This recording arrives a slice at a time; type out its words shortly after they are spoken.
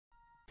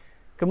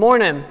Good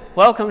morning.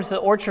 Welcome to the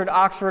Orchard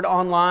Oxford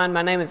Online.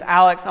 My name is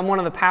Alex. I'm one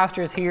of the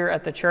pastors here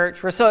at the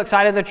church. We're so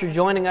excited that you're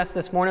joining us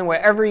this morning,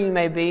 wherever you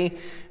may be,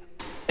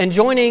 and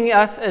joining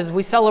us as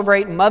we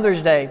celebrate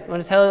Mother's Day. I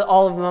want to tell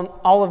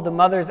all of the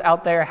mothers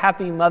out there,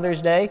 happy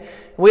Mother's Day.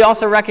 We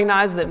also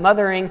recognize that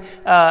mothering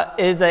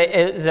is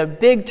a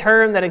big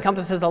term that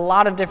encompasses a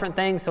lot of different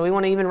things, so we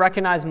want to even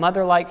recognize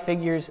mother-like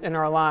figures in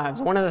our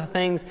lives. One of the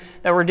things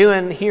that we're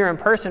doing here in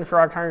person for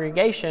our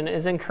congregation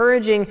is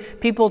encouraging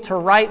people to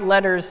write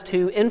letters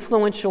to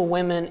influential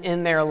women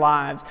in their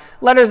lives.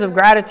 Letters of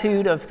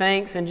gratitude, of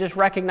thanks, and just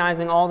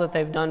recognizing all that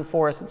they've done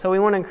for us. And so we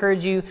want to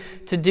encourage you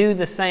to do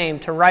the same,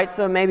 to write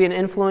maybe an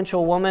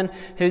influential woman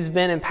who's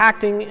been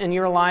impacting in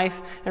your life,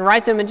 and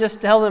write them and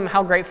just tell them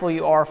how grateful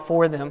you are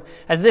for them,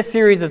 as this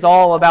series is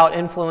all about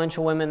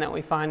influential women that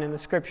we find in the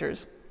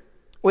Scriptures.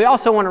 We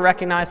also want to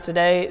recognize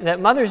today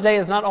that Mother's Day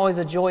is not always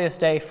a joyous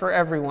day for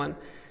everyone.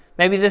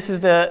 Maybe this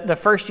is the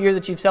first year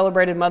that you've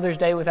celebrated Mother's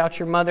Day without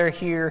your mother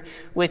here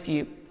with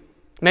you.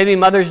 Maybe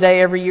Mother's Day,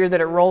 every year that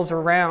it rolls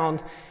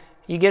around,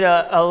 you get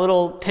a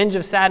little tinge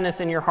of sadness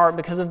in your heart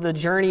because of the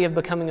journey of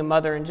becoming a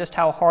mother and just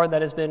how hard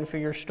that has been for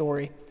your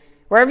story.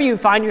 Wherever you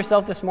find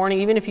yourself this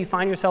morning, even if you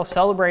find yourself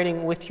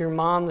celebrating with your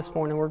mom this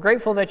morning, we're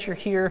grateful that you're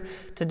here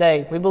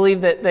today. We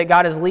believe that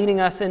God is leading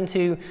us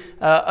into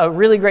a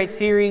really great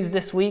series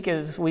this week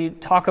as we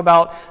talk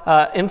about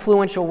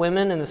influential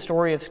women in the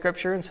story of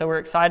Scripture, and so we're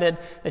excited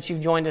that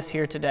you've joined us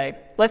here today.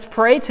 Let's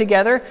pray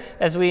together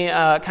as we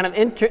kind of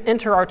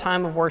enter our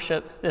time of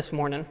worship this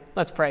morning.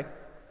 Let's pray.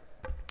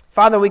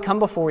 Father, we come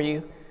before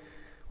you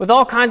with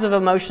all kinds of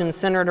emotions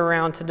centered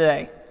around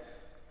today.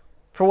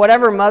 For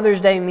whatever Mother's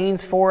Day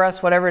means for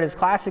us, whatever it is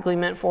classically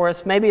meant for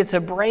us, maybe it's a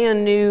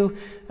brand new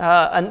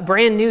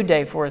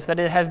day for us, that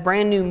it has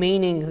brand new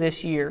meaning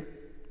this year.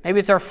 Maybe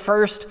it's our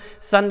first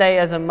Sunday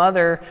as a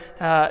mother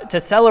to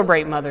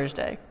celebrate Mother's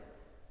Day.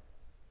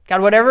 God,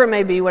 whatever it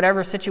may be,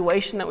 whatever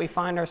situation that we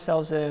find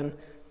ourselves in,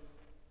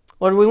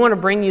 Lord, we want to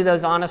bring you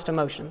those honest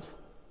emotions.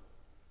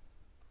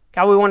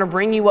 God, we want to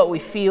bring you what we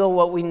feel,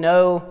 what we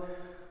know,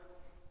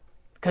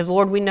 because,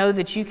 Lord, we know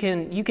that you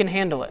can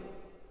handle it.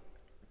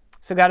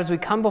 So God, as we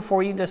come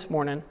before you this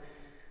morning,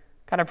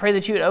 God, I pray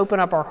that you would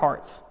open up our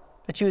hearts,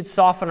 that you would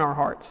soften our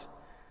hearts.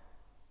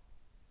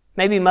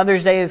 Maybe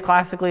Mother's Day is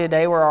classically a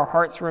day where our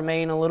hearts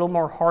remain a little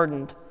more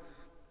hardened.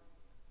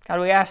 God,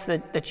 we ask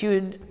that you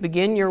would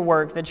begin your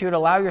work, that you would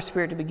allow your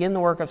Spirit to begin the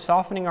work of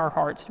softening our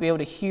hearts to be able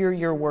to hear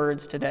your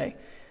words today.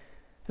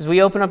 As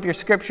we open up your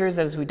Scriptures,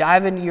 as we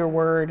dive into your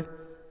word,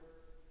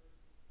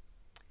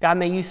 God,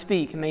 may you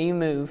speak and may you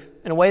move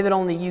in a way that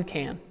only you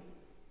can.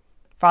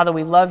 Father,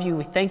 we love you.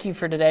 We thank you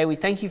for today. We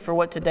thank you for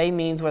what today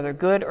means, whether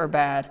good or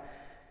bad.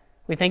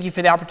 We thank you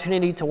for the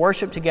opportunity to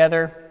worship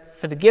together,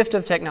 for the gift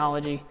of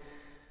technology.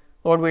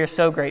 Lord, we are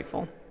so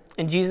grateful.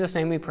 In Jesus'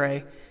 name we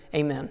pray,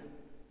 amen.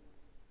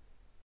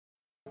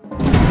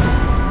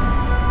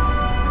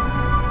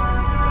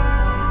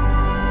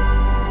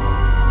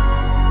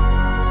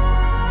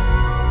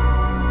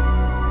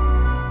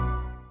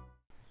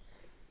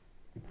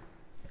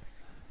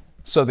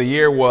 So the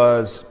year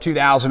was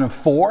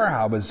 2004.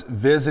 I was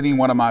visiting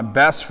one of my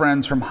best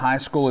friends from high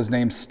school. His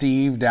name's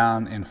Steve,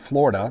 down in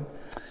Florida.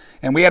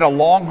 And we had a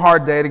long,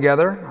 hard day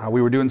together.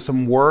 We were doing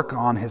some work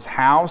on his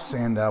house,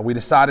 and we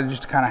decided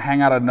just to kind of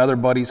hang out at another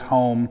buddy's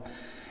home.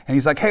 And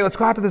he's like, hey, let's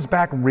go out to this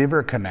back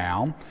river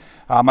canal.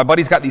 My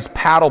buddy's got these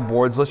paddle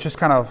boards. Let's just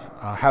kind of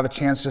have a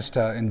chance just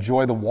to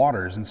enjoy the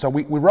waters. And so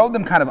we rode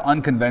them kind of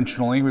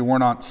unconventionally. We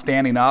weren't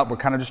standing up. We're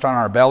kind of just on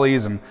our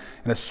bellies and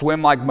in a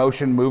swim-like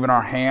motion, moving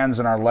our hands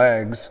and our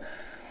legs.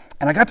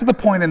 And I got to the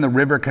point in the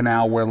river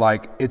canal where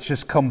it's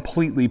just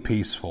completely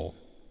peaceful.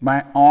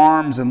 My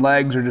arms and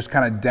legs are just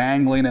kind of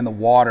dangling in the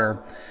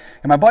water.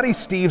 And my buddy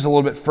Steve's a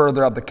little bit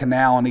further up the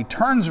canal, and he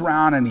turns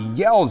around and he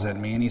yells at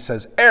me and he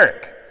says,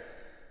 Eric,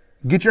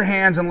 get your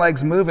hands and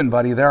legs moving,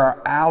 buddy. There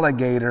are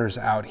alligators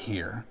out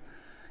here.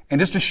 And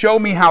just to show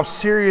me how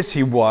serious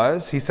he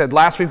was, he said,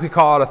 last week we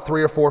caught a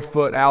 3 or 4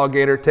 foot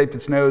alligator, taped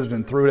its nose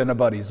and threw it in a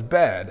buddy's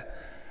bed.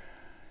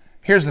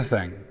 Here's the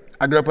thing.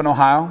 I grew up in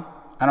Ohio.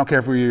 I don't care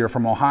if you're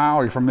from Ohio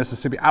or you're from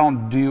Mississippi. I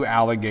don't do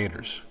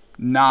alligators.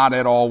 Not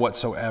at all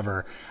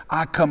whatsoever.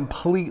 I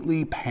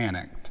completely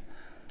panicked.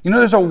 You know,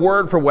 there's a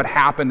word for what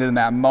happened in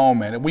that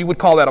moment. We would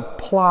call that a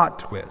plot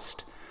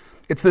twist.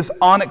 It's this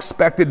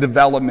unexpected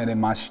development in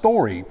my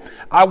story.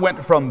 I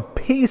went from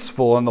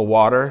peaceful in the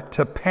water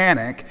to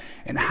panic,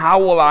 and how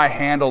will I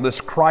handle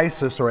this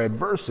crisis or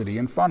adversity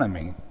in front of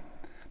me?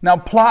 Now,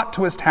 plot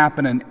twists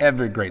happen in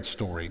every great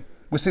story.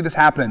 We see this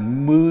happen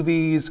in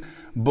movies,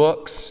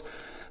 books.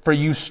 For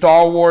you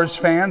Star Wars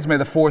fans, may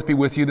the 4th be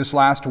with you this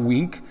last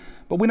week.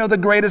 But we know the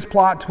greatest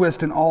plot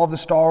twist in all of the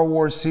Star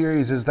Wars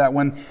series is that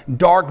when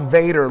Darth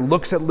Vader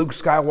looks at Luke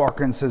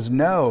Skywalker and says,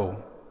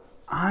 no,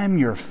 I'm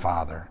your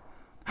father.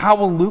 How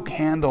will Luke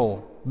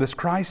handle this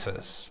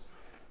crisis?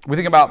 We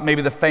think about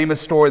maybe the famous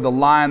story, The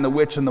Lion, the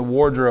Witch, and the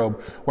Wardrobe,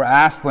 where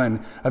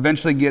Aslan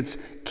eventually gets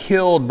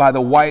killed by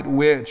the White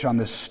Witch on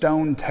this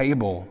stone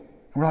table.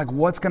 And we're like,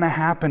 what's going to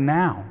happen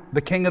now?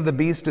 The king of the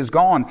beast is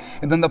gone.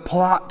 And then the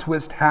plot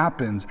twist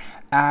happens.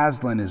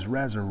 Aslan is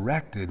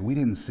resurrected. We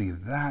didn't see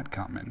that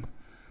coming.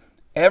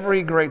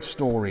 Every great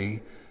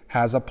story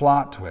has a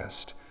plot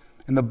twist.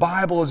 And the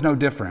Bible is no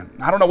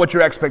different. I don't know what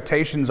your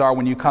expectations are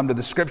when you come to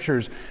the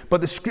Scriptures,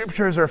 but the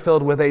Scriptures are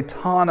filled with a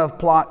ton of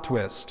plot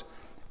twists.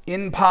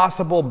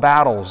 Impossible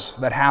battles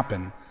that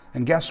happen.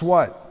 And guess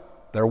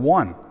what? They're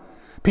won.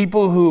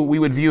 People who we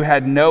would view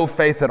had no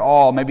faith at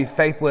all, maybe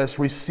faithless,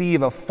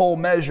 receive a full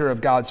measure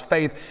of God's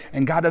faith,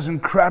 and God does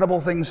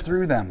incredible things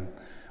through them.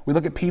 We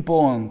look at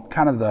people and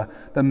kind of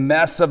the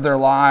mess of their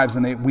lives,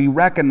 and we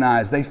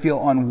recognize they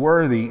feel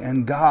unworthy,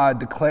 and God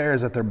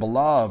declares that they're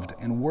beloved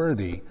and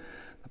worthy.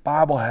 The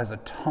Bible has a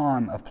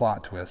ton of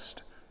plot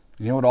twists.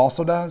 You know what it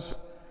also does?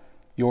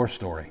 Your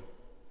story,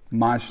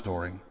 my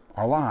story,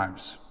 our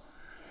lives.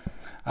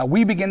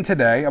 We begin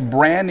today a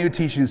brand new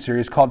teaching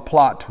series called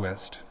Plot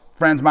Twist.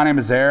 Friends, my name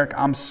is Eric.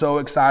 I'm so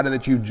excited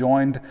that you've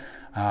joined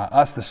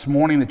us this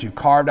morning, that you've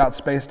carved out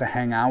space to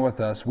hang out with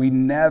us. We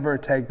never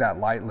take that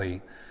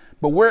lightly.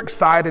 But we're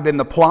excited in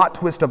the plot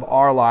twist of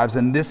our lives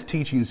in this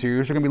teaching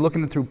series. We're going to be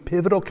looking through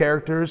pivotal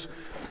characters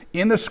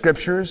in the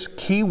Scriptures,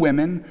 key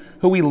women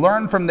who we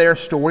learn from their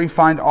story,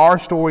 find our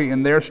story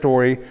in their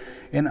story.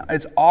 And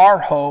it's our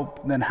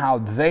hope then how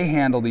they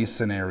handle these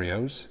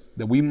scenarios,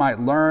 that we might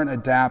learn,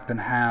 adapt,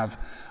 and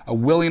have a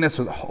willingness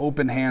with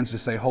open hands to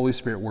say, Holy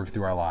Spirit, work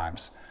through our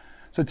lives.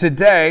 So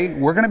today,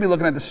 we're going to be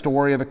looking at the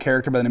story of a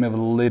character by the name of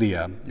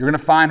Lydia. You're going to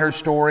find her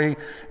story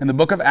in the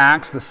book of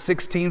Acts, the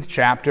 16th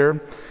chapter,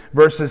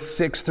 verses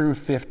 6 through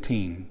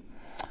 15.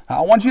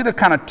 I want you to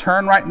kind of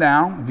turn right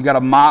now. If you've got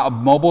a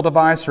mobile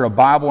device or a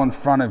Bible in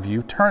front of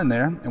you, turn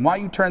there. And while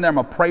you turn there, I'm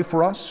going to pray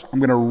for us. I'm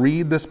going to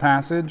read this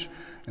passage,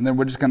 and then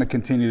we're just going to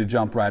continue to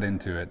jump right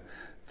into it.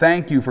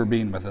 Thank you for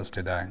being with us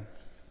today.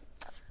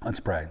 Let's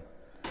pray.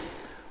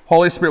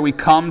 Holy Spirit, we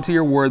come to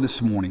your word this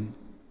morning.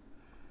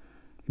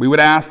 We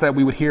would ask that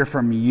we would hear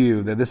from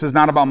you, that this is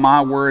not about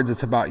my words,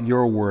 it's about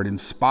your word,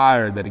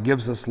 inspired, that it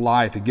gives us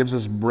life, it gives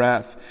us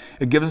breath,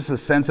 it gives us a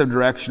sense of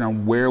direction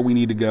on where we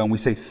need to go. And we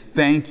say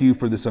thank you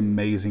for this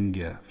amazing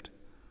gift.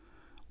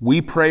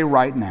 We pray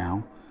right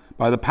now,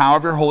 by the power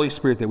of your Holy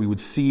Spirit, that we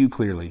would see you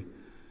clearly,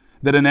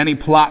 that in any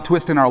plot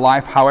twist in our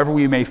life, however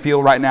we may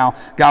feel right now,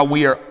 God,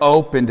 we are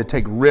open to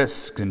take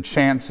risks and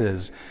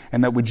chances,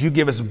 and that would you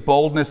give us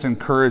boldness and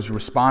courage to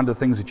respond to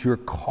things that you're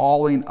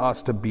calling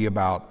us to be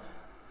about.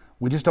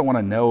 We just don't want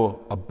to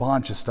know a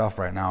bunch of stuff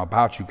right now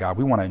about you, God.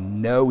 We want to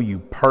know you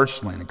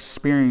personally and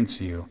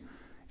experience you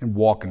and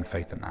walk in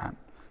faith in that.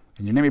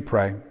 In your name we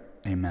pray,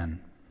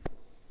 amen.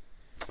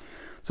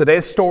 So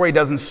today's story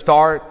doesn't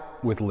start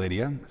with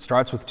Lydia. It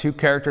starts with two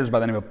characters by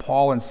the name of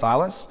Paul and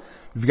Silas.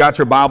 If you've got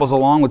your Bibles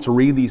along, let's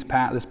read this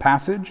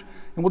passage,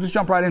 and we'll just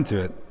jump right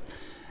into it.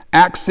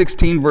 Acts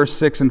 16, verse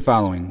 6 and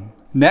following.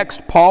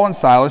 Next, Paul and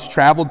Silas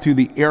traveled to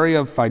the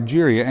area of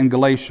Phrygia and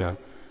Galatia,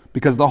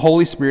 because the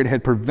Holy Spirit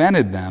had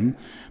prevented them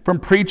from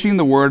preaching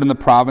the word in the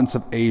province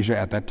of Asia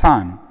at that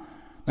time.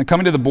 Then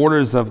coming to the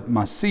borders of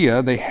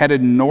Mysia, they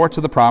headed north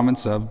to the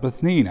province of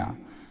Bithynia.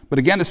 But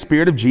again, the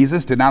Spirit of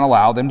Jesus did not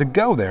allow them to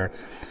go there.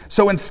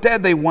 So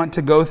instead, they went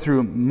to go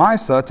through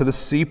Mysia to the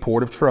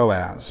seaport of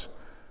Troas.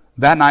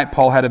 That night,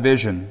 Paul had a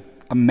vision.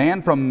 A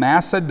man from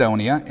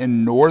Macedonia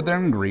in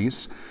northern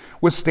Greece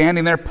was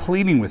standing there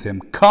pleading with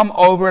him, "Come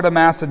over to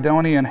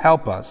Macedonia and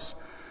help us."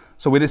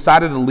 So we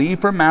decided to leave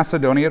for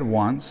Macedonia at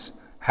once,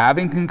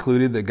 having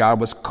concluded that God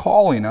was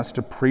calling us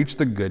to preach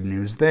the good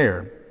news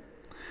there.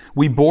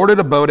 We boarded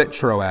a boat at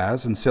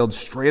Troas and sailed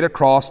straight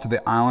across to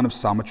the island of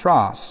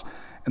Samothrace,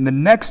 and the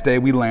next day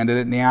we landed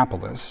at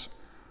Neapolis.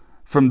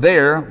 From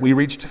there, we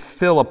reached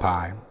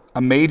Philippi,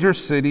 a major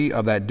city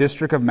of that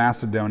district of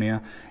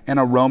Macedonia and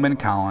a Roman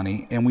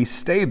colony, and we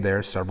stayed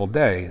there several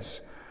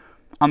days.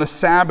 On the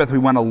Sabbath, we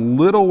went a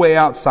little way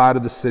outside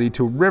of the city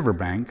to a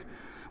riverbank,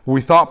 where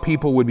we thought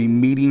people would be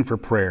meeting for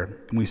prayer,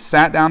 and we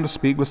sat down to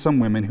speak with some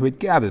women who had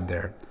gathered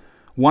there.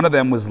 One of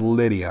them was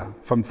Lydia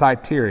from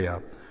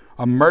Thyatira,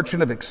 a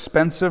merchant of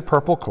expensive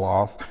purple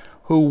cloth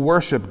who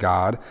worshiped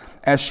God.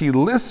 As she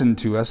listened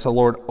to us, the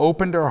Lord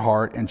opened her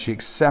heart, and she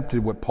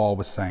accepted what Paul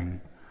was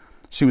saying.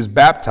 She was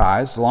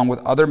baptized along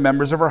with other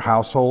members of her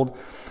household,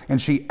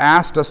 and she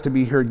asked us to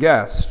be her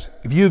guest.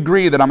 "If you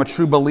agree that I'm a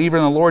true believer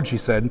in the Lord," she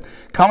said,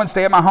 "come and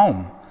stay at my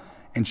home."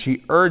 And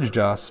she urged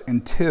us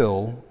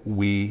until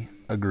we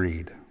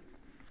agreed.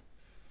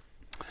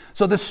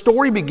 So the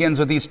story begins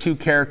with these two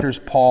characters,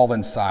 Paul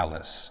and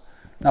Silas.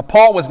 Now,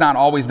 Paul was not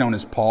always known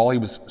as Paul. He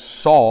was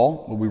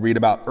Saul, what we read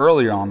about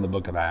earlier on in the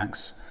book of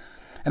Acts.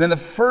 And in the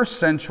first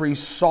century,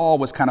 Saul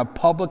was kind of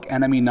public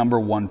enemy number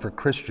one for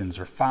Christians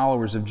or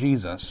followers of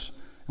Jesus.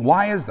 And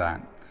why is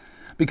that?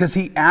 Because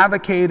he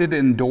advocated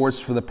and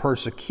endorsed for the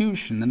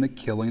persecution and the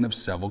killing of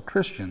several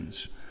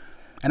Christians.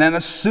 And in a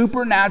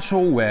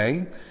supernatural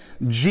way,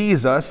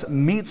 Jesus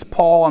meets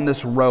Paul on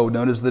this road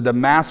known as the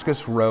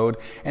Damascus Road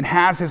and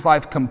has his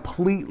life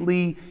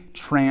completely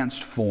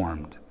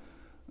transformed.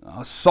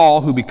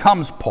 Saul, who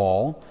becomes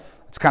Paul,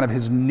 it's kind of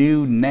his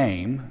new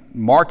name,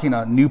 marking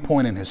a new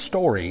point in his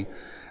story.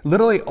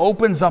 literally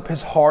opens up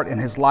his heart and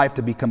his life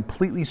to be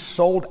completely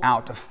sold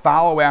out to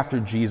follow after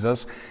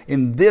Jesus.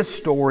 In this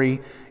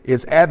story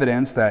is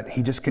evidence that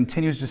he just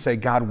continues to say,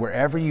 God,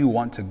 wherever you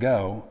want to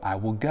go, I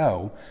will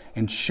go,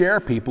 and share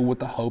people with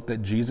the hope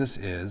that Jesus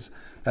is,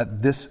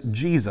 that this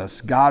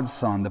Jesus, God's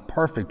Son, the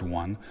perfect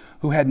one,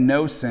 who had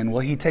no sin,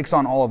 well, he takes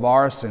on all of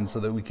our sins so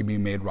that we can be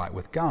made right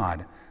with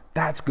God.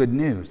 That's good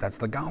news. That's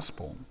the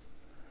gospel.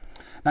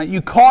 Now,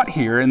 you caught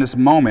here in this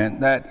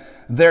moment that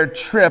their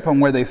trip on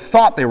where they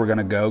thought they were going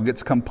to go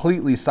gets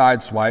completely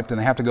sideswiped, and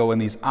they have to go in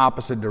these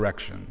opposite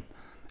directions.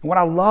 And what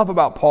I love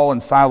about Paul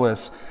and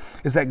Silas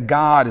is that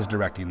God is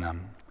directing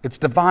them. It's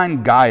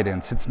divine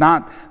guidance. It's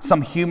not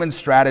some human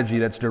strategy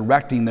that's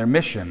directing their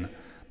mission.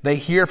 They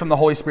hear from the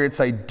Holy Spirit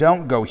say,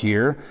 don't go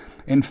here.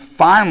 And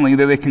finally,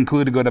 they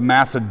conclude to go to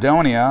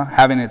Macedonia,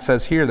 having it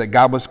says here that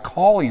God was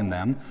calling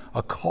them,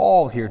 a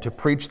call here to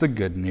preach the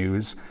good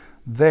news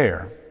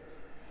there.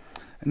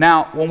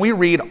 Now, when we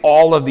read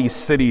all of these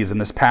cities in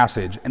this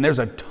passage, and there's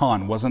a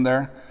ton, wasn't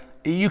there?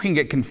 You can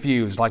get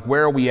confused, like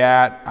where are we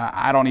at?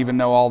 I don't even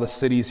know all the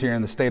cities here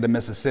in the state of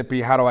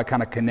Mississippi. How do I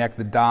kind of connect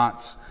the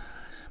dots?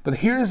 But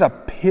here's a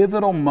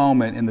pivotal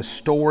moment in the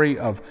story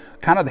of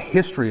kind of the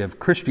history of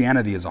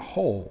Christianity as a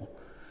whole.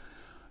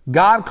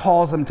 God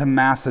calls them to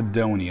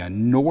Macedonia,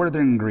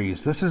 northern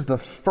Greece. This is the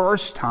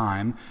first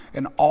time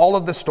in all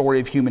of the story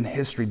of human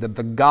history that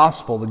the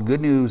gospel, the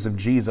good news of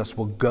Jesus,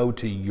 will go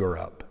to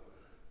Europe.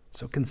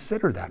 So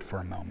consider that for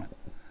a moment.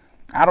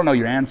 I don't know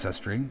your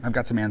ancestry. I've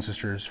got some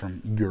ancestors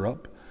from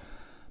Europe.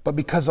 But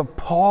because of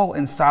Paul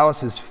and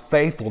Silas's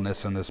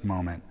faithfulness in this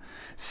moment,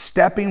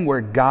 stepping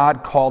where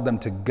God called them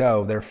to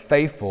go, they're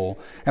faithful.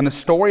 And the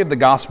story of the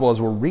gospel, as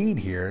we'll read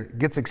here,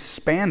 gets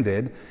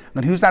expanded.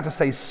 And who's not to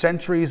say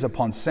centuries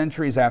upon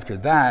centuries after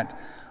that,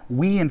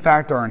 we in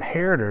fact are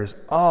inheritors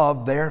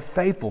of their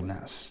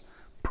faithfulness.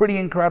 Pretty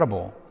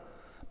incredible.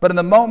 But in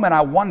the moment,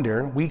 I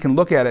wonder, we can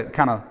look at it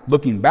kind of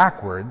looking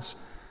backwards,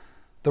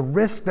 the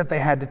risk that they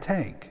had to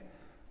take.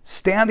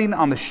 Standing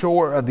on the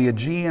shore of the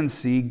Aegean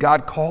Sea,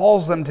 God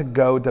calls them to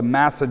go to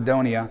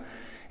Macedonia,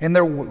 and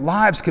their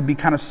lives could be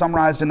kind of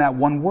summarized in that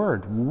one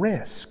word,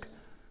 risk.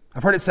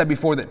 I've heard it said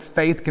before that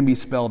faith can be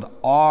spelled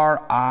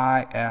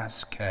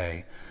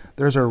R-I-S-K.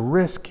 There's a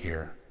risk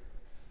here.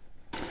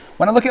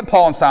 When I look at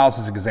Paul and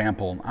Silas'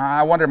 example,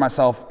 I wonder to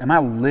myself, am I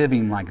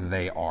living like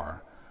they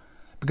are?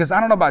 Because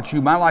I don't know about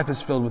you, my life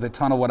is filled with a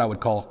ton of what I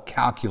would call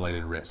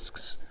calculated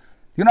risks.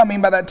 You know what I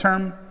mean by that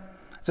term?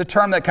 It's a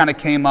term that kind of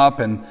came up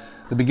in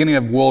the beginning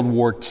of World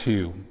War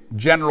II.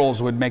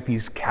 Generals would make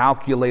these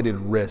calculated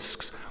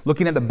risks,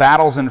 looking at the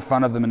battles in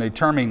front of them and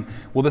determining,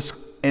 will this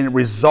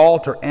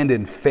result or end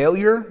in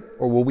failure,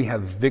 or will we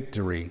have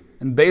victory?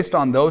 And based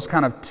on those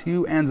kind of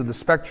two ends of the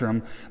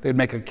spectrum, they'd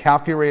make a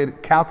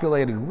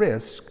calculated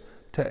risk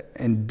to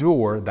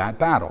endure that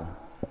battle.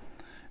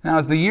 Now,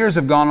 as the years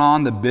have gone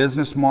on, the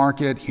business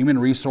market, human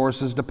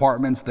resources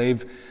departments,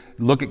 they've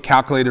looked at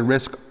calculated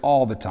risk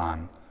all the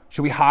time.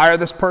 Should we hire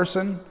this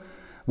person?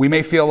 We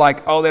may feel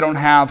like, oh, they don't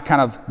have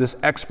kind of this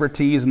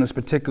expertise in this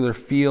particular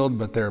field,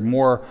 but they're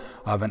more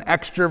of an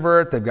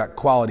extrovert. They've got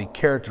quality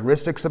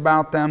characteristics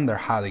about them. They're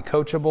highly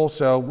coachable.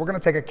 So we're going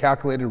to take a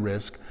calculated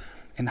risk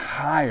and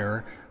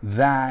hire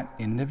that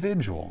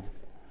individual.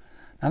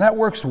 Now that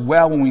works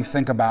well when we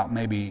think about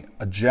maybe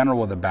a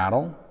general of a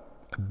battle,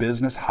 a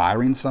business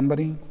hiring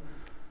somebody.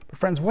 But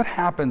friends, what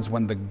happens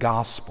when the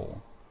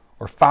gospel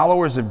or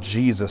followers of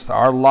Jesus,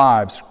 our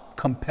lives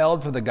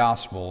compelled for the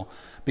gospel,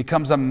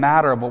 becomes a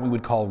matter of what we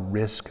would call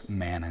risk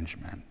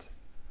management?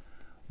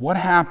 What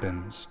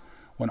happens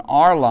when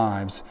our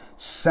lives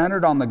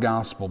centered on the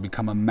gospel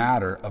become a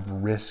matter of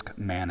risk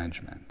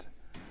management?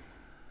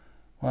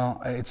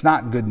 Well, it's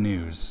not good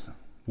news.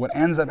 What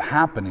ends up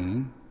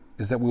happening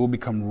is that we will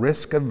become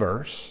risk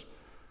averse.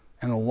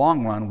 In the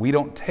long run, we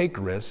don't take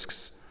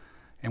risks,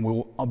 and we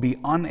will be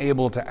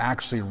unable to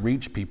actually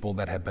reach people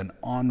that have been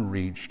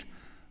unreached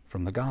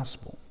from the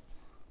gospel.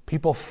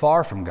 People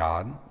far from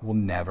God will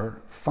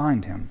never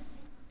find him.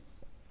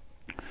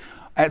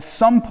 At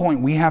some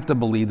point, we have to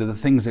believe that the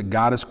things that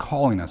God is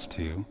calling us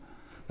to,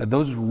 that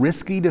those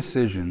risky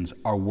decisions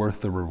are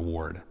worth the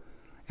reward.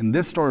 And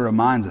this story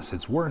reminds us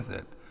it's worth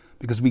it.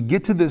 Because we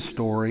get to this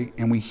story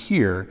and we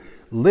hear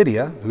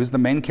Lydia, who's the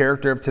main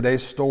character of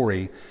today's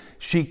story,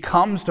 she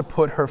comes to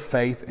put her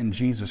faith in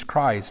Jesus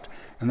Christ,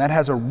 and that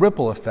has a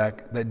ripple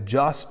effect that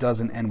just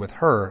doesn't end with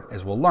her.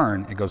 As we'll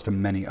learn, it goes to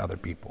many other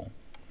people.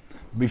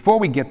 Before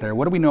we get there,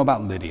 what do we know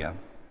about Lydia?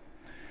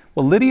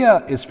 Well,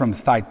 Lydia is from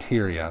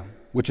Thyatira,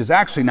 which is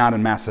actually not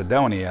in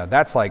Macedonia.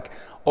 That's like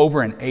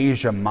over in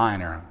Asia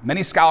Minor.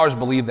 Many scholars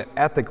believe that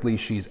ethically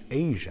she's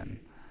Asian.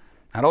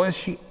 Not only is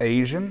she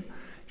Asian,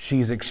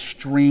 she's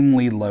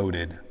extremely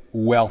loaded,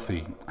 wealthy.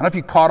 I don't know if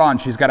you caught on,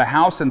 she's got a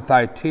house in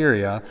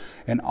Thyatira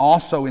and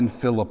also in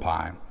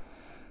Philippi.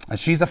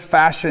 She's a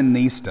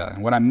fashionista.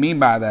 And what I mean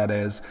by that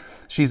is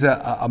she's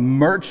a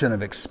merchant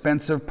of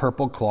expensive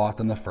purple cloth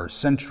in the first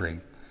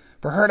century.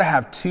 For her to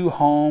have two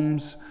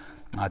homes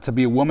To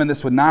be a woman,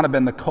 this would not have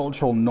been the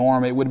cultural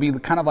norm. It would be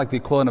kind of like the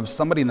equivalent of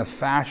somebody in the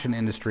fashion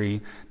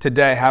industry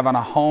today having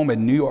a home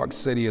in New York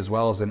City as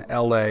well as in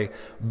LA,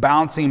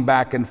 bouncing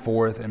back and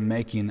forth and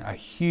making a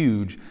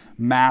huge,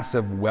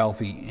 massive,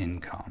 wealthy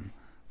income.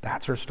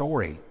 That's her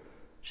story.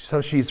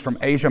 So she's from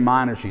Asia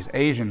Minor, she's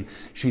Asian,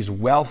 she's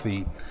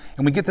wealthy.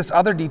 And we get this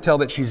other detail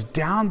that she's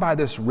down by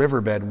this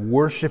riverbed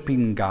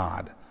worshiping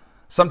God.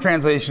 Some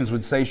translations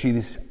would say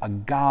she's a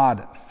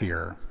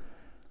God-fearer.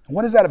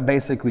 What does that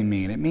basically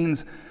mean? It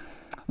means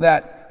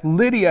that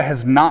Lydia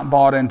has not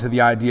bought into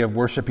the idea of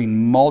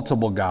worshiping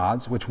multiple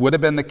gods, which would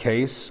have been the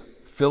case.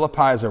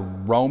 Philippi is a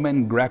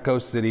Roman Greco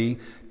city,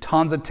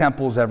 tons of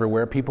temples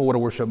everywhere. People would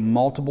have worshiped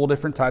multiple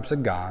different types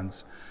of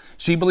gods.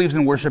 She believes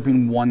in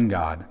worshiping one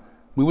God.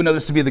 We would know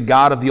this to be the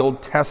God of the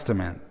Old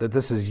Testament, that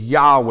this is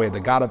Yahweh, the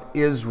God of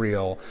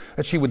Israel,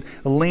 that she would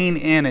lean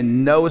in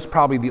and knows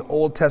probably the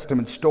Old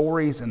Testament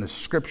stories and the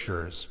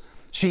scriptures.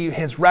 She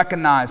has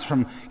recognized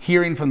from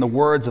hearing from the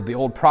words of the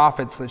old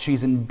prophets that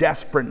she's in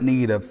desperate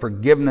need of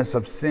forgiveness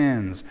of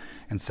sins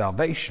and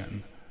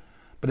salvation.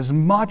 But as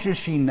much as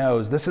she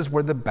knows, this is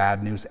where the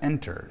bad news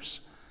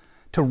enters.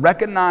 To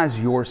recognize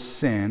your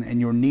sin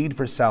and your need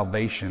for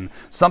salvation,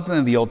 something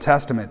that the Old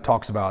Testament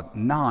talks about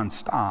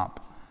nonstop,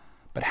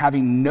 but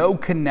having no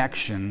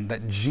connection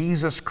that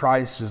Jesus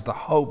Christ is the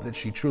hope that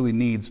she truly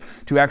needs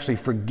to actually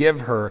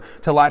forgive her,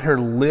 to let her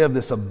live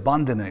this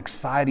abundant and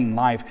exciting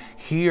life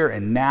here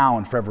and now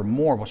and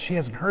forevermore. Well, she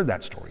hasn't heard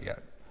that story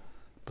yet.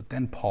 But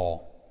then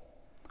Paul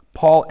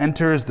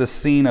enters the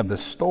scene of the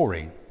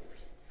story.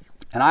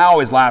 And I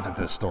always laugh at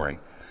this story.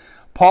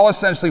 Paul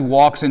essentially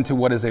walks into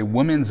what is a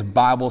women's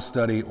Bible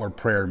study or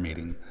prayer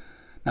meeting.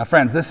 Now,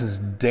 friends, this is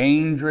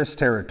dangerous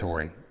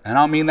territory. And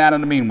I don't mean that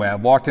in a mean way.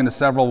 I've walked into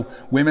several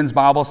women's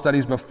Bible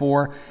studies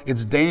before.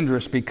 It's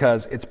dangerous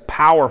because it's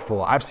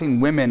powerful. I've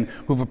seen women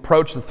who've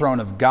approached the throne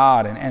of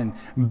God and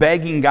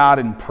begging God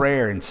in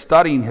prayer and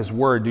studying His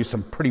Word do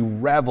some pretty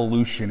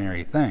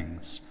revolutionary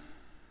things.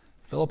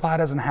 Philippi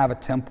doesn't have a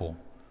temple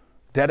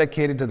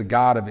dedicated to the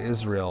God of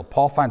Israel.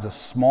 Paul finds a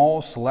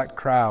small, select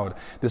crowd,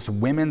 this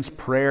women's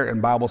prayer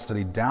and Bible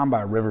study down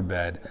by a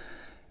riverbed.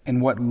 And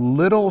what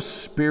little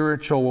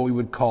spiritual, what we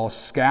would call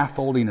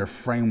scaffolding or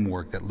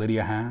framework that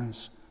Lydia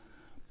has,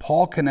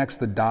 Paul connects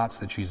the dots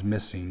that she's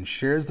missing,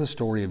 shares the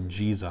story of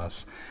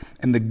Jesus.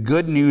 And the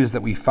good news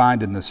that we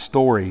find in this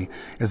story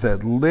is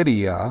that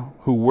Lydia,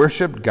 who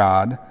worshiped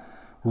God,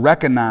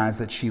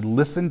 recognized that she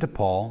listened to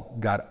Paul,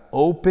 God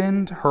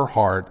opened her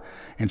heart,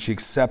 and she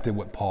accepted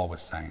what Paul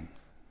was saying.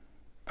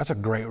 That's a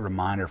great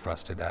reminder for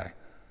us today.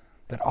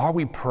 That are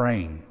we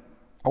praying?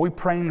 Are we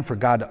praying for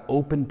God to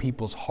open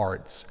people's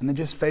hearts and then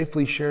just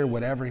faithfully share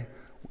whatever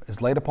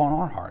is laid upon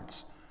our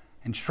hearts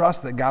and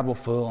trust that God will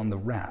fill in the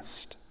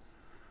rest?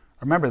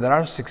 Remember that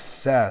our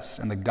success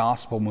in the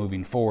gospel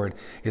moving forward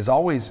is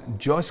always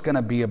just going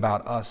to be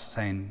about us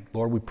saying,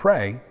 Lord, we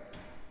pray,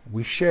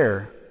 we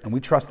share, and we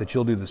trust that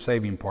you'll do the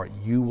saving part.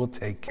 You will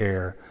take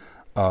care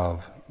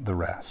of the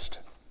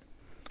rest.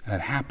 And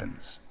it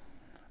happens.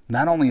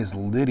 Not only has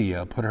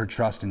Lydia put her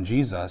trust in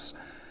Jesus,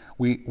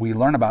 we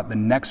learn about the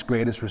next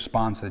greatest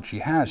response that she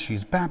has.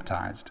 She's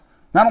baptized.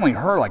 Not only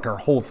her, like her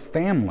whole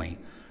family.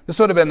 This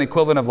would have been the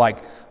equivalent of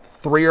like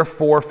 3 or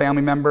 4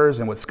 family members,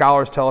 and what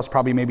scholars tell us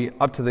probably maybe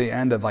up to the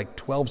end of like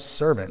 12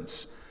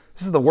 servants.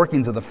 This is the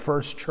workings of the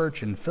first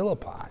church in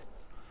Philippi.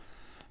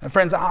 And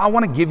friends, I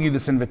want to give you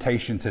this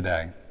invitation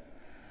today.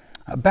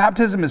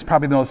 Baptism is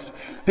probably the most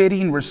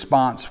fitting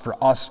response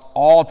for us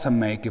all to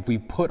make if we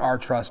put our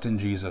trust in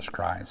Jesus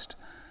Christ.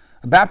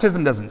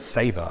 Baptism doesn't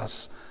save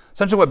us.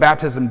 Essentially what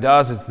baptism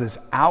does is this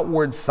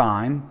outward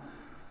sign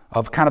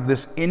of kind of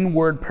this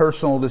inward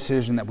personal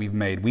decision that we've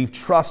made. We've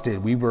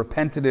trusted, we've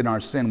repented in our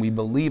sin, we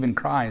believe in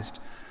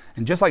Christ.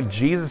 And just like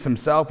Jesus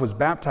himself was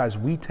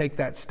baptized, we take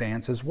that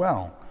stance as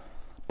well.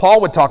 Paul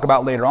would talk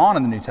about later on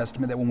in the New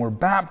Testament that when we're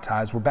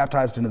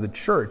baptized into the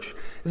church.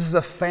 This is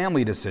a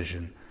family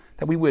decision,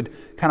 that we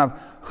would kind of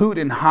hoot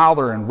and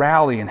holler and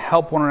rally and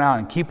help one another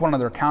and keep one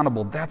another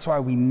accountable. That's why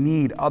we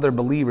need other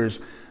believers,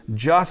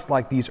 just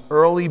like these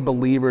early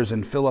believers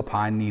in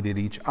Philippi needed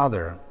each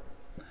other.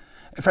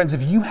 And friends,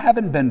 if you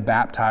haven't been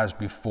baptized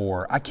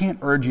before, I can't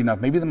urge you enough.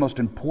 Maybe the most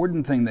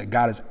important thing that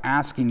God is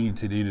asking you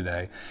to do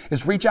today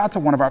is reach out to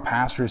one of our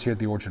pastors here at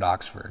the Orchard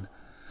Oxford.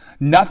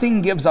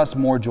 Nothing gives us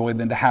more joy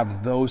than to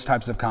have those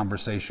types of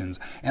conversations.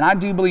 And I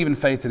do believe in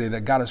faith today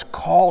that God is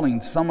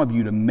calling some of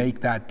you to make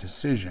that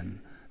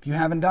decision. If you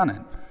haven't done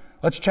it,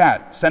 let's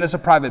chat. Send us a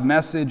private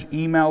message,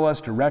 email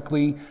us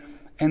directly.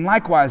 And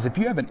likewise, if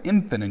you have an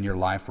infant in your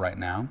life right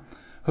now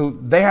who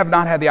they have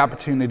not had the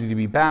opportunity to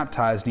be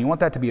baptized, and you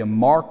want that to be a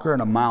marker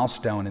and a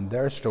milestone in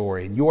their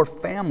story, in your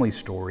family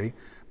story,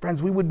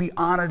 friends, we would be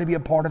honored to be a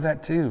part of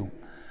that too.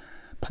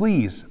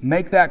 Please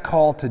make that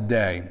call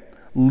today.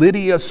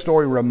 Lydia's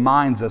story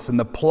reminds us, and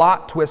the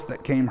plot twist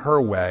that came her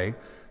way,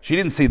 she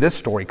didn't see this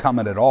story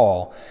coming at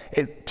all.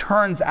 It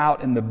turns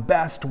out in the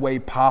best way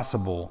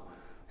possible.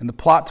 In the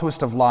plot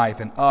twist of life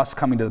and us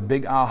coming to the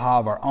big aha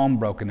of our own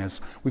brokenness,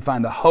 we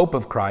find the hope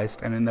of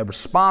Christ, and in the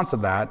response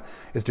of that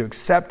is to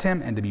accept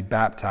him and to be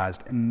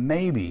baptized. And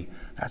maybe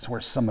that's where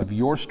some of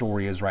your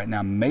story is right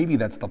now. Maybe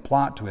that's the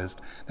plot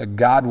twist that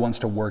God wants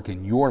to work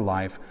in your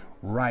life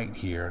right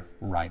here,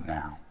 right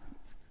now.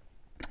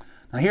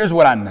 Now here's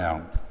what I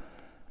know.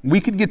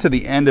 We could get to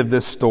the end of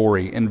this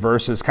story in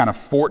verses kind of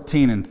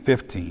 14 and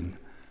 15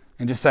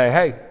 and just say,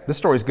 hey, this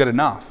story's good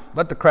enough.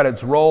 Let the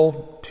credits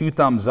roll, 2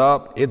 thumbs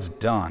up, it's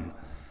done.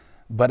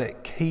 But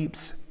it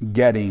keeps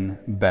getting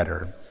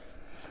better.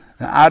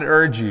 Now, I'd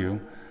urge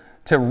you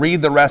to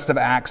read the rest of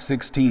Acts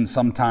 16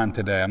 sometime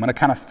today. I'm going to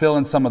kind of fill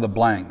in some of the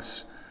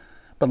blanks.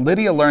 But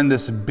Lydia learned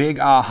this big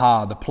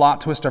aha. The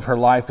plot twist of her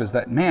life is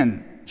that,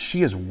 man,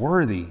 she is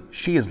worthy.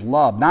 She is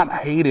loved, not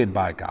hated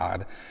by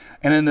God.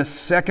 And in the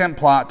second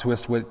plot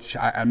twist, which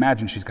I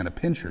imagine she's going to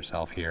pinch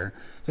herself here,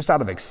 just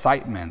out of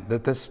excitement,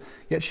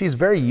 yet she's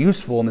very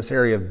useful in this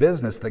area of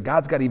business, that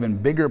God's got even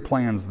bigger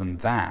plans than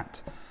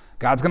that.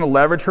 God's going to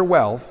leverage her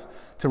wealth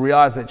to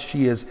realize that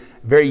she is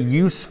very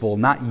useful,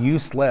 not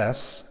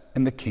useless,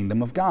 in the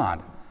kingdom of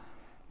God.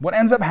 What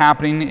ends up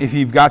happening, if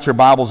you've got your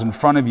Bibles in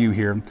front of you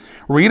here,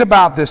 read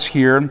about this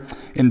here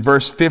in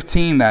verse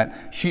 15,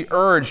 that she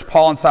urged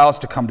Paul and Silas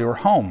to come to her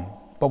home.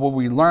 But what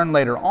we learn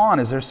later on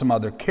is there's some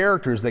other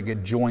characters that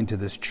get joined to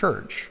this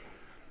church.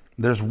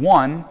 There's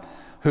one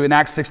who in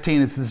Acts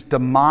 16 is this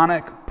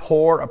demonic,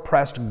 poor,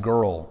 oppressed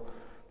girl,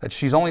 that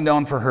she's only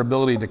known for her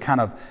ability to kind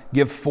of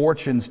give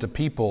fortunes to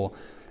people.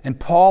 And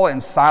Paul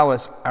and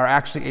Silas are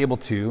actually able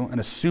to, in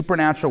a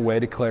supernatural way,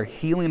 declare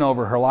healing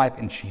over her life,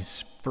 and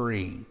she's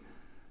free.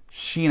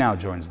 She now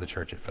joins the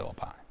church at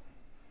Philippi.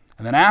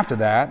 And then after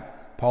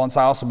that, Paul and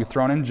Silas will be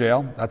thrown in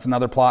jail. That's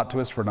another plot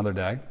twist for another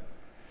day.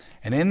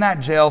 And in that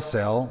jail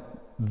cell,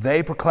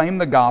 they proclaim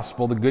the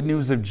gospel, the good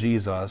news of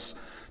Jesus,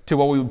 to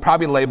what we would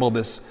probably label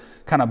this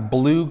kind of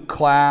blue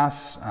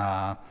class,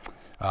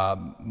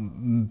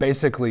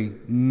 basically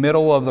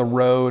middle of the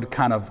road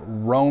kind of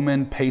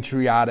Roman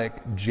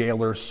patriotic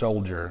jailer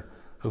soldier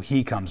who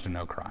he comes to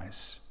know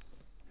Christ.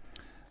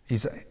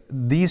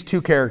 These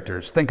 2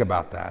 characters, think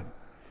about that.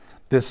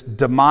 This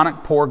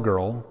demonic poor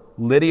girl,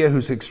 Lydia,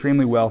 who's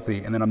extremely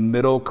wealthy, and then a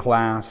middle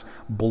class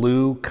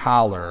blue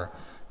collar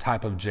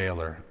type of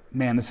jailer.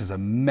 Man, this is a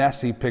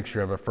messy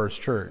picture of a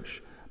first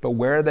church. But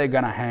where are they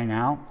going to hang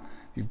out?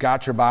 You've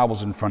got your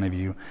Bibles in front of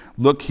you.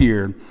 Look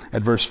here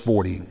at verse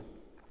 40.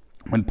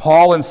 When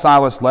Paul and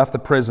Silas left the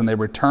prison, they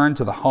returned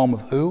to the home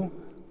of who?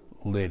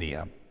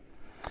 Lydia.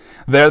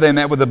 There they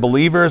met with the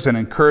believers and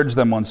encouraged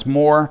them once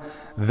more.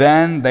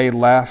 Then they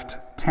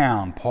left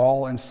town.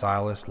 Paul and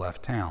Silas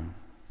left town.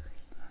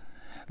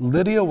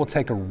 Lydia will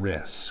take a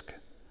risk.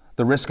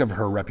 The risk of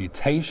her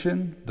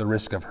reputation, the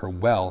risk of her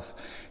wealth.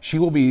 She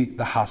will be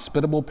the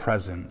hospitable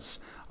presence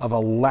of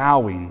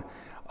allowing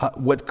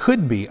what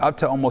could be up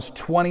to almost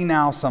 20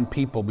 now some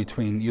people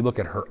between, you look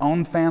at her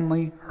own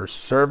family, her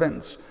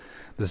servants,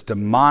 this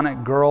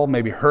demonic girl,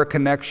 maybe her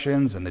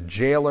connections, and the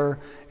jailer,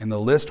 and the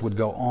list would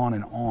go on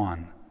and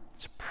on.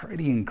 It's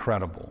pretty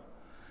incredible.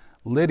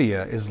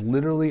 Lydia is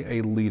literally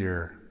a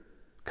leader,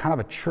 kind of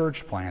a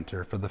church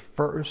planter for the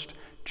first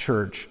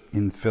church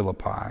in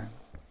Philippi.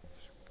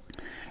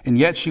 And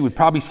yet she would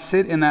probably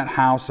sit in that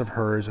house of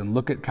hers and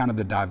look at kind of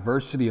the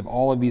diversity of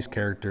all of these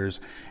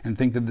characters and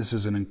think that this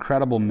is an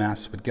incredible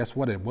mess. But guess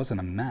what? It wasn't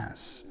a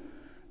mess.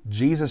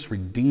 Jesus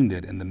redeemed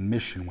it and the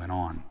mission went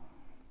on.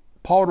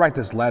 Paul would write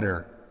this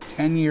letter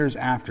 10 years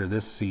after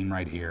this scene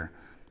right here.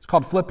 It's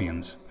called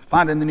Philippians.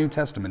 Find it in the New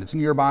Testament. It's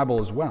in your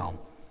Bible as well.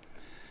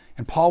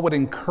 And Paul would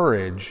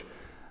encourage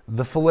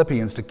the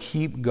Philippians to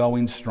keep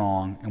going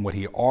strong in what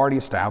he already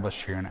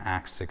established here in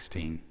Acts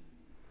 16.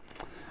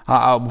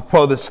 I'll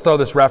throw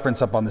this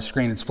reference up on the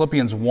screen. It's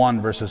Philippians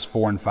 1, verses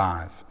 4 and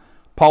 5.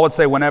 Paul would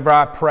say, whenever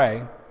I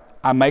pray,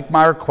 I make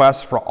my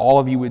requests for all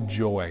of you with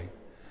joy.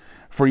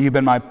 For you've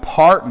been my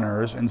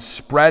partners in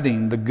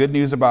spreading the good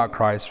news about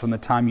Christ from the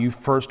time you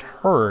first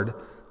heard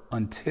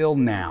until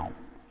now.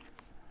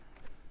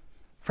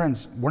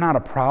 Friends, we're not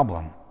a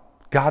problem.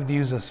 God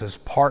views us as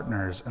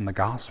partners in the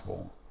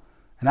gospel.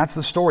 And that's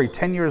the story.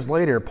 10 years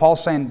later,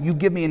 Paul's saying, you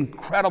give me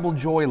incredible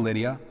joy,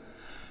 Lydia.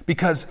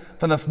 Because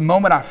from the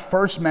moment I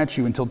first met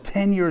you until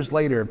 10 years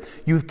later,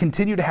 you've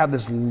continued to have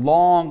this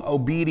long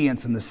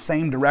obedience in the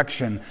same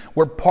direction.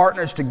 We're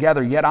partners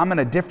together, yet I'm in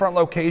a different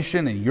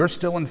location and you're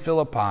still in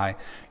Philippi.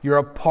 You're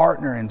a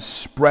partner in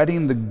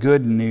spreading the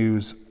good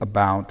news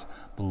about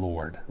the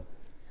Lord.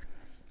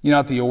 You know,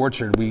 at the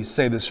Orchard, we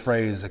say this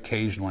phrase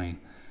occasionally.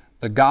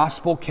 The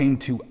gospel came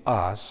to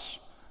us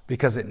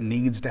because it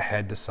needs to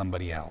head to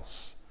somebody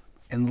else.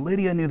 And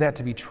Lydia knew that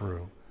to be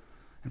true.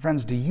 And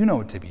friends, do you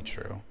know it to be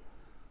true?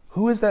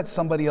 Who is that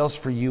somebody else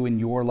for you in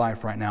your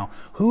life right now?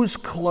 Who's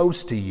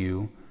close to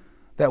you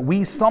that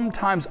we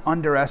sometimes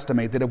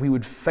underestimate, that if we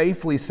would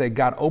faithfully say,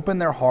 God, open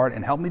their heart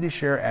and help me to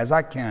share as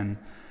I can,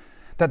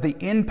 that the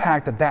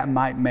impact that that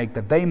might make,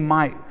 that they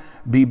might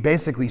be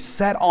basically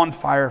set on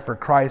fire for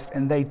Christ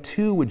and they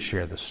too would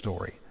share the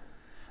story.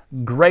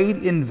 Great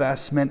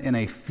investment in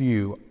a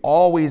few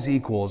always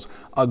equals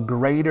a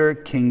greater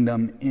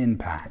kingdom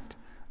impact.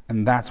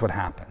 And that's what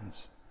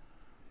happens.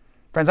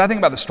 Friends, I think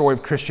about the story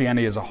of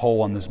Christianity as a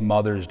whole on this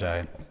Mother's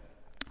Day.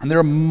 And there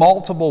are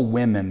multiple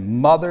women,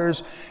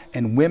 mothers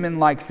and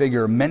women-like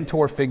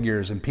mentor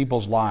figures in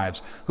people's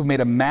lives who've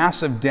made a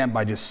massive dent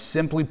by just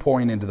simply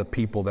pouring into the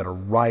people that are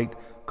right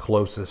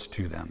closest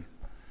to them.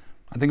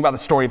 I think about the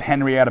story of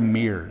Henrietta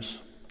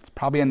Mears. It's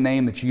probably a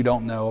name that you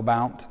don't know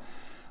about,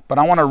 but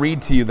I want to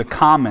read to you the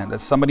comment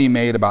that somebody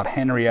made about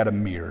Henrietta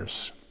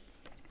Mears.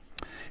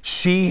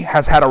 She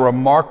has had a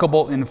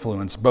remarkable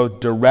influence both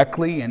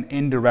directly and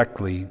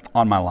indirectly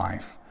on my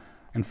life.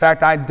 In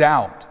fact, I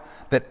doubt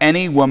that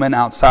any woman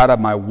outside of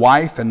my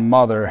wife and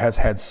mother has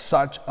had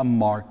such a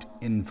marked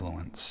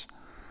influence.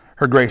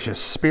 Her gracious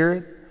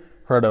spirit,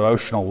 her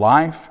devotional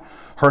life,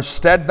 her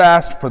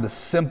steadfast for the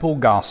simple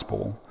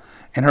gospel,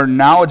 and her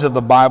knowledge of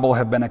the Bible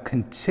have been a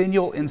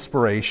continual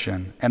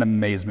inspiration and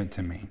amazement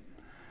to me.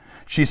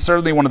 She's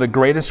certainly one of the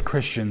greatest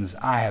Christians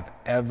I have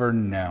ever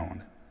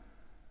known.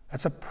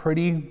 That's a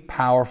pretty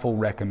powerful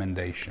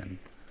recommendation.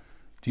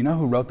 Do you know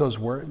who wrote those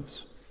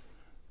words?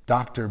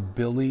 Dr.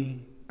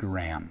 Billy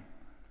Graham.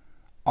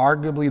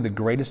 Arguably the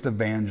greatest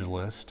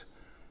evangelist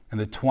in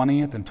the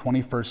 20th and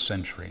 21st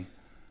century.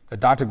 That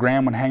Dr.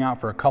 Graham would hang out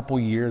for a couple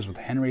years with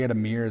Henrietta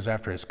Mears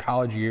after his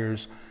college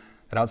years,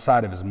 that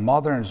outside of his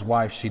mother and his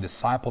wife, she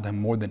discipled him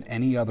more than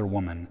any other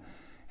woman.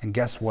 And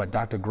guess what?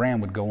 Dr. Graham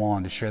would go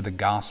on to share the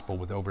gospel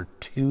with over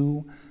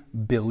 2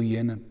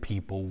 billion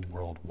people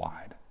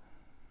worldwide.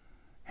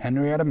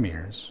 Henrietta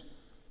Mears,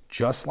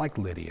 just like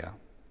Lydia,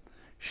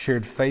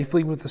 shared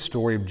faithfully with the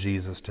story of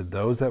Jesus to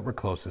those that were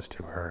closest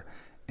to her,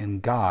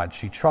 and God,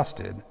 she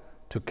trusted,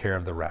 took care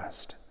of the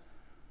rest.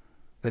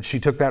 That she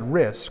took that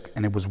risk,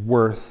 and it was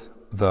worth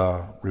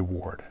the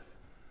reward.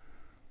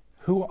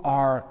 Who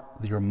are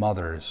your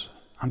mothers?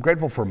 I'm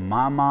grateful for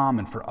my mom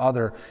and for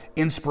other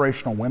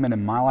inspirational women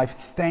in my life.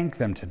 Thank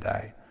them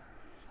today.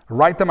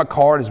 Write them a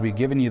card as we've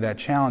given you that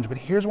challenge, but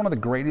here's one of the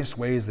greatest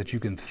ways that you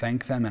can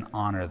thank them and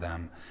honor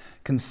them.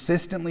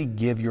 Consistently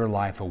give your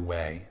life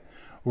away.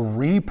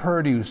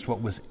 Reproduce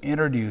what was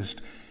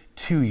introduced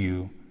to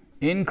you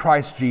in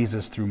Christ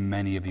Jesus through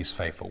many of these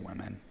faithful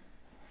women.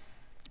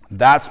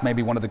 That's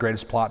maybe one of the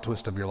greatest plot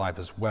twists of your life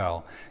as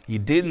well. You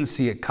didn't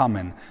see it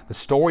coming. The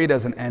story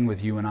doesn't end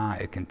with you and I.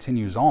 It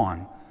continues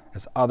on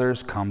as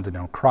others come to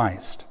know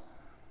Christ.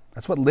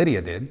 That's what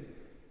Lydia did.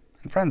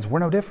 And friends, we're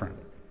no different.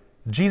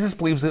 Jesus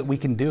believes that we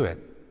can do it.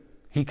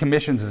 He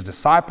commissions his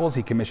disciples.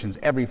 He commissions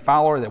every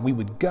follower that we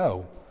would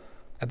go.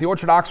 At the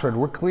Orchard Oxford,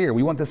 we're clear.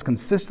 We want this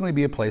consistently to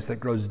be a place that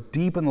grows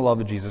deep in the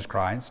love of Jesus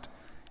Christ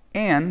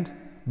and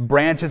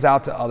branches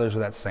out to others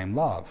with that same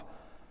love.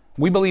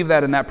 We believe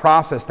that in that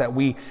process that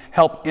we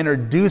help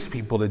introduce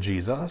people to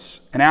Jesus,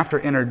 and after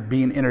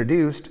being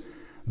introduced,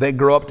 they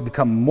grow up to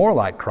become more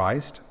like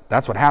Christ.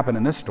 That's what happened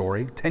in this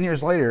story. 10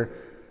 years later,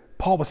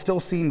 Paul was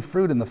still seeing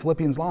fruit in the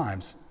Philippians'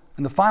 lives.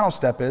 And the final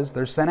step is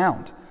they're sent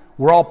out.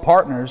 We're all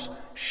partners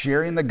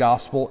sharing the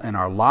gospel in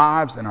our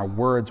lives and our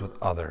words with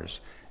others.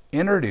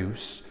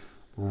 Introduce,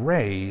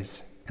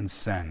 raise, and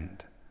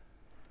send.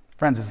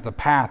 Friends, it's the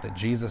path that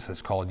Jesus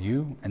has called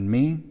you and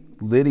me.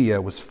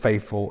 Lydia was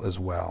faithful as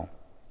well.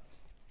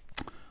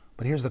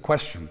 But here's the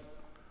question.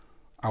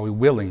 Are we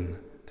willing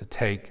to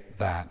take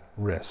that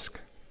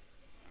risk?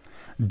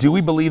 Do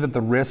we believe that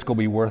the risk will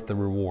be worth the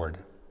reward?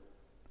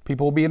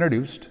 People will be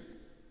introduced,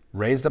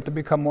 raised up to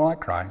become more like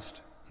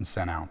Christ, and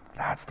sent out.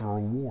 That's the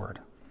reward.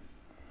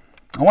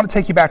 I want to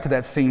take you back to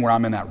that scene where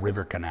I'm in that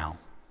river canal.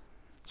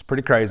 It's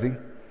pretty crazy.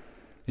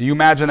 You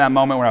imagine that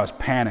moment where I was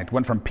panicked,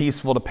 went from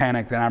peaceful to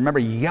panicked, and I remember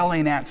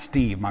yelling at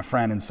Steve, my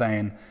friend, and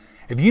saying,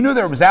 if you knew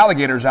there was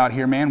alligators out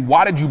here, man,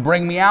 why did you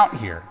bring me out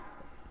here?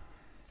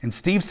 And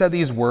Steve said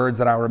these words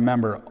that I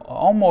remember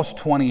almost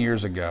 20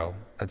 years ago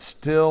that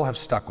still have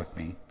stuck with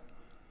me.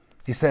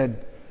 He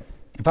said,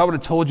 if I would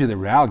have told you there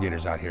were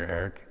alligators out here,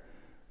 Eric,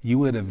 you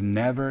would have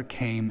never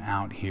came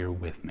out here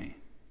with me.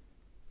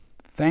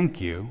 Thank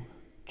you,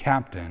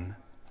 Captain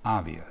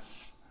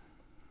Obvious.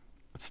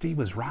 But Steve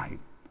was right.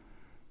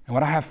 And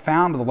what I have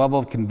found to the level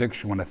of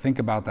conviction when I think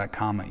about that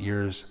comment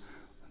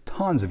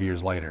tons of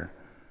years later,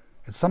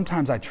 is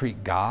sometimes I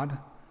treat God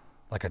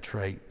like I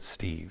treat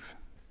Steve.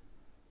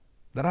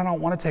 That I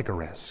don't want to take a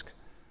risk.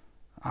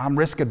 I'm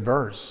risk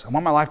adverse. I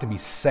want my life to be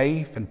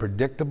safe and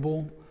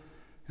predictable.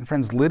 And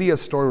friends,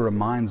 Lydia's story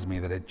reminds me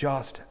that it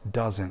just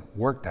doesn't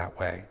work that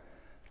way.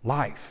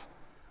 Life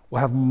will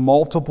have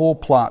multiple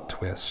plot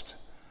twists.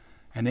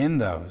 And in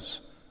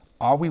those,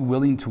 are we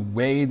willing to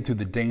wade through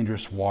the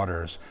dangerous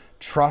waters,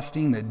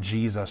 trusting that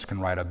Jesus can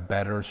write a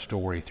better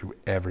story through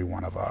every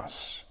one of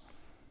us?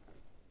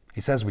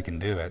 He says we can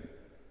do it.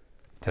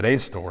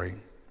 Today's story,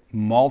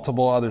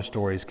 multiple other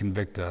stories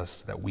convict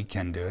us that we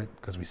can do it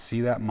because we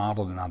see that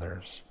modeled in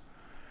others.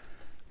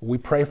 We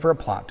pray for a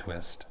plot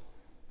twist.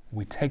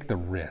 We take the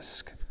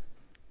risk,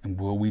 and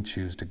will we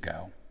choose to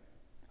go?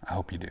 I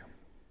hope you do.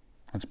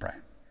 Let's pray.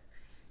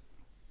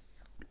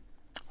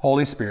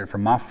 Holy Spirit, for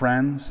my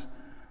friends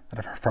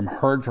that have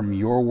heard from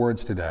your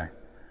words today,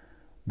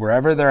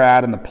 wherever they're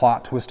at in the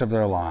plot twist of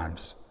their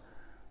lives.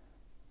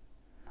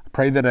 I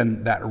pray that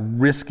in that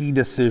risky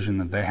decision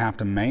that they have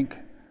to make,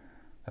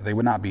 that they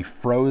would not be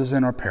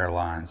frozen or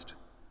paralyzed,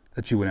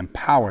 that you would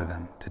empower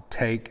them to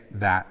take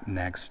that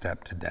next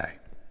step today.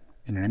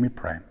 In your name we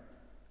pray.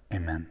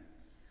 Amen.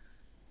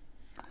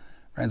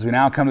 Friends, we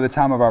now come to the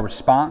time of our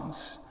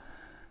response.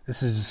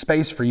 This is a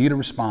space for you to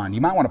respond.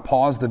 You might want to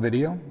pause the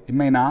video. You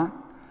may not.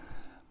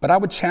 But I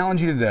would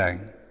challenge you today.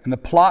 In the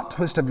plot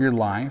twist of your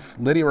life,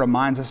 Lydia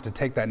reminds us to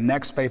take that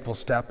next faithful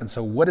step. And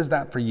so what is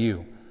that for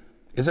you?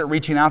 Is it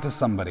reaching out to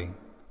somebody?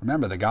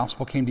 Remember, the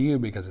gospel came to you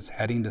because it's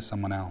heading to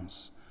someone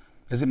else.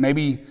 Is it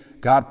maybe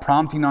God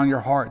prompting on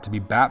your heart to be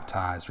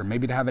baptized, or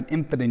maybe to have an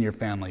infant in your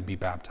family be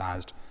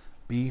baptized?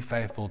 Be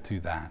faithful to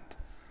that.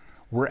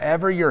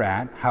 Wherever you're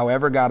at,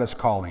 however God is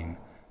calling,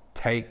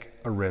 take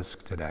a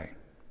risk today.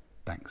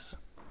 Thanks.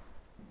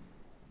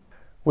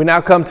 We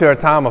now come to our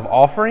time of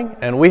offering,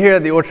 and we here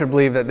at the Orchard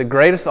believe that the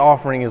greatest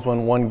offering is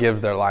when one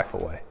gives their life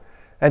away.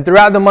 And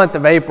throughout the month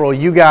of April,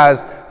 you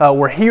guys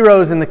were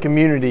heroes in the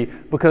community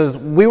because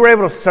we were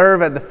able to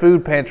serve at the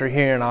food pantry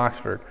here in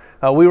Oxford.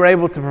 We were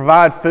able to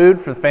provide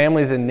food for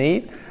families in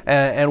need,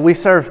 and we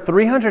served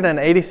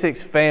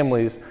 386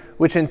 families,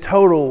 which in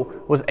total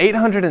was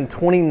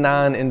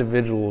 829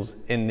 individuals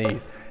in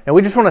need. And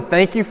we just want to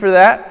thank you for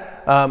that.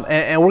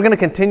 And we're going to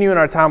continue in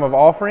our time of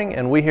offering,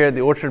 and we here at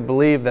the Orchard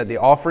believe that the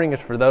offering is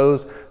for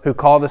those who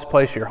call this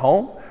place your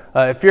home.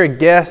 If you're a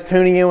guest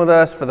tuning in with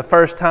us for the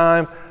first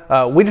time,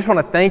 we just want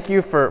to thank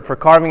you for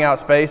carving out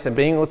space and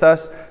being with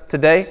us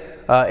today.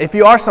 If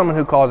you are someone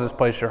who calls this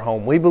place your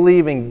home, we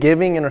believe in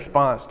giving in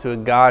response to a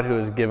God who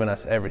has given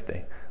us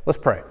everything. Let's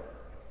pray.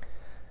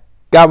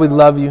 God, we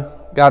love you.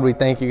 God, we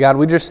thank you. God,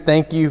 we just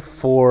thank you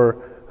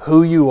for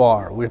who you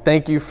are. We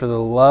thank you for the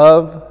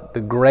love,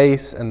 the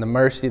grace, and the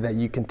mercy that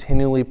you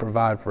continually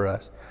provide for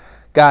us.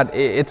 God,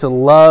 it's a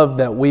love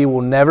that we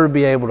will never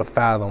be able to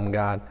fathom,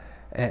 God.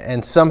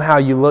 And somehow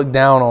you look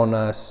down on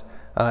us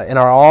in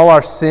all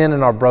our sin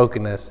and our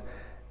brokenness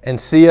and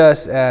see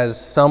us as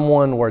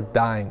someone worth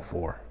dying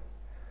for.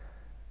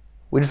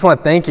 We just want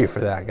to thank you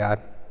for that,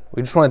 God.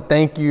 We just want to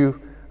thank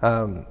you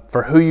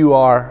for who you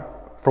are,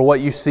 for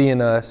what you see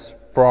in us,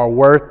 for our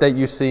worth that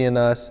you see in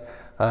us.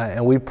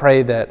 And we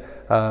pray that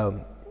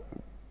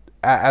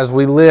as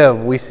we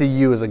live, we see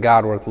you as a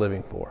God worth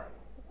living for.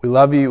 We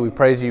love you. We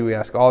praise you. We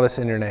ask all this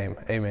in your name.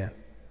 Amen.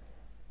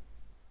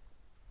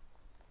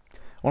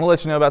 I want to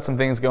let you know about some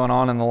things going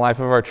on in the life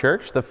of our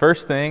church. The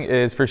first thing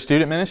is for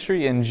student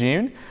ministry in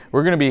June.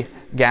 We're going to be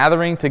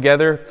gathering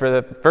together for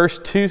the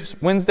first 2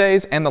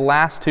 Wednesdays and the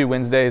last 2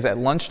 Wednesdays at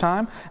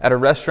lunchtime at a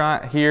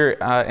restaurant here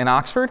in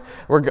Oxford.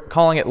 We're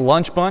calling it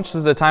Lunch Bunch. This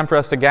is a time for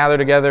us to gather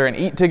together and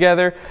eat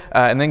together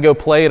and then go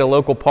play at a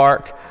local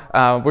park.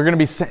 We're going to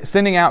be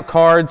sending out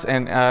cards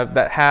and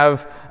that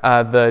have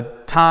the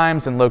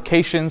times and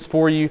locations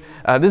for you.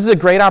 This is a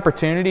great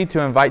opportunity to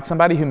invite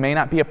somebody who may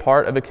not be a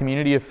part of a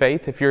community of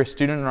faith. If you're a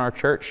student in our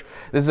church,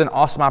 this is an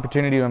awesome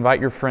opportunity to invite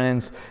your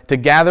friends to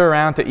gather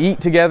around, to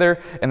eat together,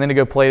 and then to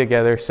go play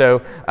together. So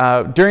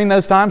during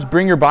those times,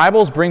 bring your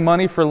Bibles, bring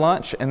money for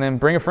lunch, and then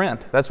bring a friend.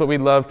 That's what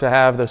we'd love to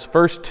have those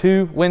first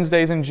 2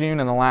 Wednesdays in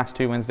June and the last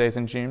 2 Wednesdays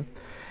in June.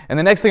 And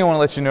the next thing I want to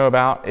let you know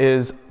about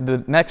is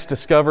the next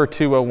Discover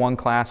 201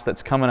 class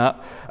that's coming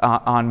up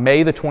on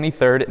May the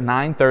 23rd at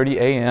 9:30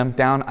 a.m.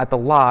 down at the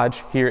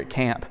Lodge here at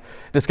camp.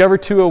 Discover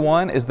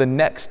 201 is the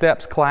next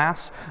steps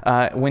class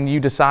when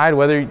you decide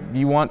whether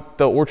you want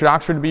the Orchard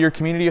Oxford to be your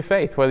community of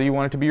faith, whether you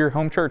want it to be your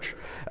home church.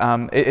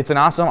 It's an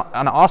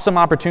awesome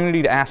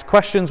opportunity to ask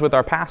questions with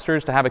our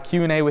pastors, to have a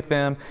Q&A with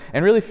them,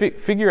 and really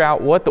figure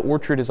out what the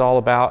Orchard is all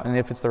about and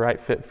if it's the right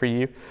fit for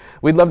you.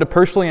 We'd love to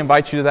personally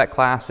invite you to that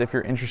class if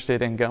you're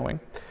interested in going.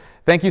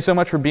 Thank you so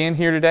much for being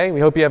here today. We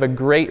hope you have a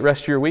great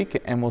rest of your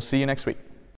week, and we'll see you next week.